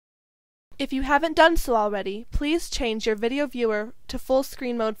If you haven't done so already, please change your video viewer to full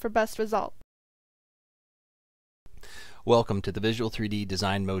screen mode for best result. Welcome to the Visual3D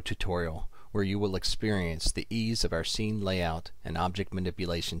Design Mode tutorial, where you will experience the ease of our scene layout and object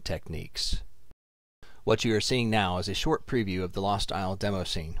manipulation techniques. What you are seeing now is a short preview of the Lost Isle demo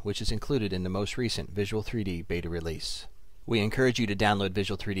scene, which is included in the most recent Visual3D beta release. We encourage you to download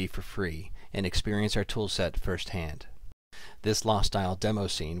Visual3D for free and experience our toolset firsthand. This Lost Isle demo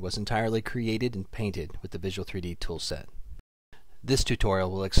scene was entirely created and painted with the Visual3D toolset. This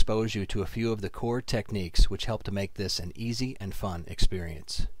tutorial will expose you to a few of the core techniques which help to make this an easy and fun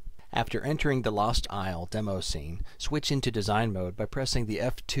experience. After entering the Lost Isle demo scene, switch into Design Mode by pressing the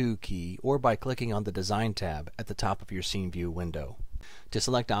F2 key or by clicking on the Design tab at the top of your scene view window. To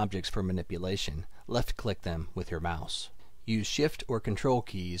select objects for manipulation, left-click them with your mouse. Use Shift or Control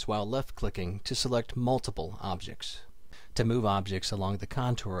keys while left-clicking to select multiple objects. To move objects along the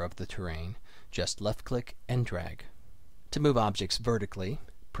contour of the terrain, just left-click and drag. To move objects vertically,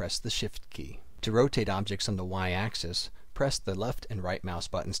 press the Shift key. To rotate objects on the Y-axis, press the left and right mouse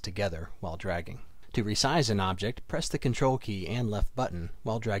buttons together while dragging. To resize an object, press the Control key and left button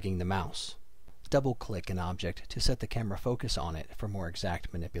while dragging the mouse. Double-click an object to set the camera focus on it for more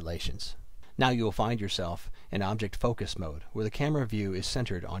exact manipulations. Now you will find yourself in object focus mode, where the camera view is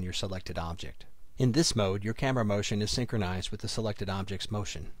centered on your selected object. In this mode, your camera motion is synchronized with the selected object's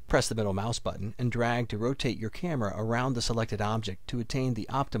motion. Press the middle mouse button and drag to rotate your camera around the selected object to attain the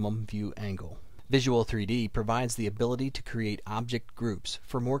optimum view angle. Visual3D provides the ability to create object groups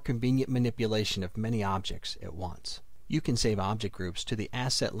for more convenient manipulation of many objects at once. You can save object groups to the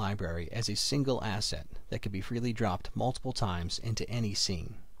asset library as a single asset that can be freely dropped multiple times into any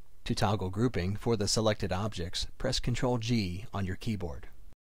scene. To toggle grouping for the selected objects, press Ctrl-G on your keyboard.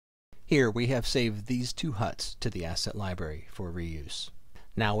 Here we have saved these two huts to the asset library for reuse.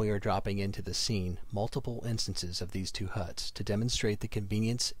 Now we are dropping into the scene multiple instances of these two huts to demonstrate the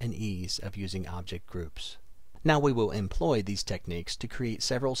convenience and ease of using object groups. Now we will employ these techniques to create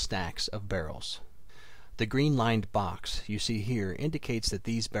several stacks of barrels. The green lined box you see here indicates that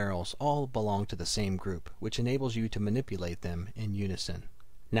these barrels all belong to the same group, which enables you to manipulate them in unison.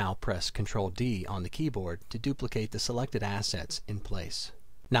 Now press Ctrl-D on the keyboard to duplicate the selected assets in place.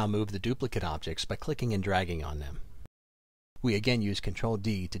 Now move the duplicate objects by clicking and dragging on them. We again use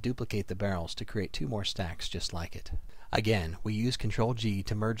Ctrl-D to duplicate the barrels to create two more stacks just like it. Again, we use Ctrl-G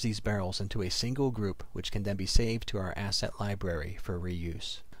to merge these barrels into a single group, which can then be saved to our asset library for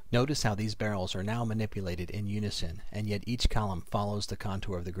reuse. Notice how these barrels are now manipulated in unison, and yet each column follows the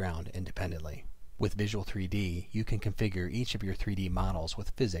contour of the ground independently. With Visual3D, you can configure each of your 3D models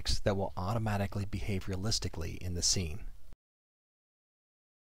with physics that will automatically behave realistically in the scene.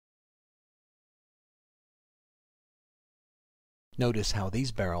 Notice how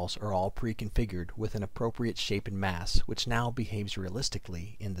these barrels are all pre-configured with an appropriate shape and mass, which now behaves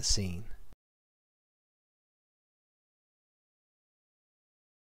realistically in the scene.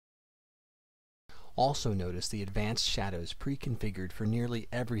 Also notice the advanced shadows pre-configured for nearly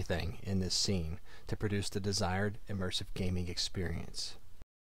everything in this scene to produce the desired immersive gaming experience.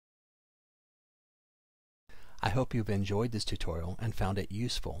 I hope you've enjoyed this tutorial and found it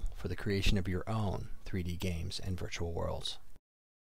useful for the creation of your own 3D games and virtual worlds.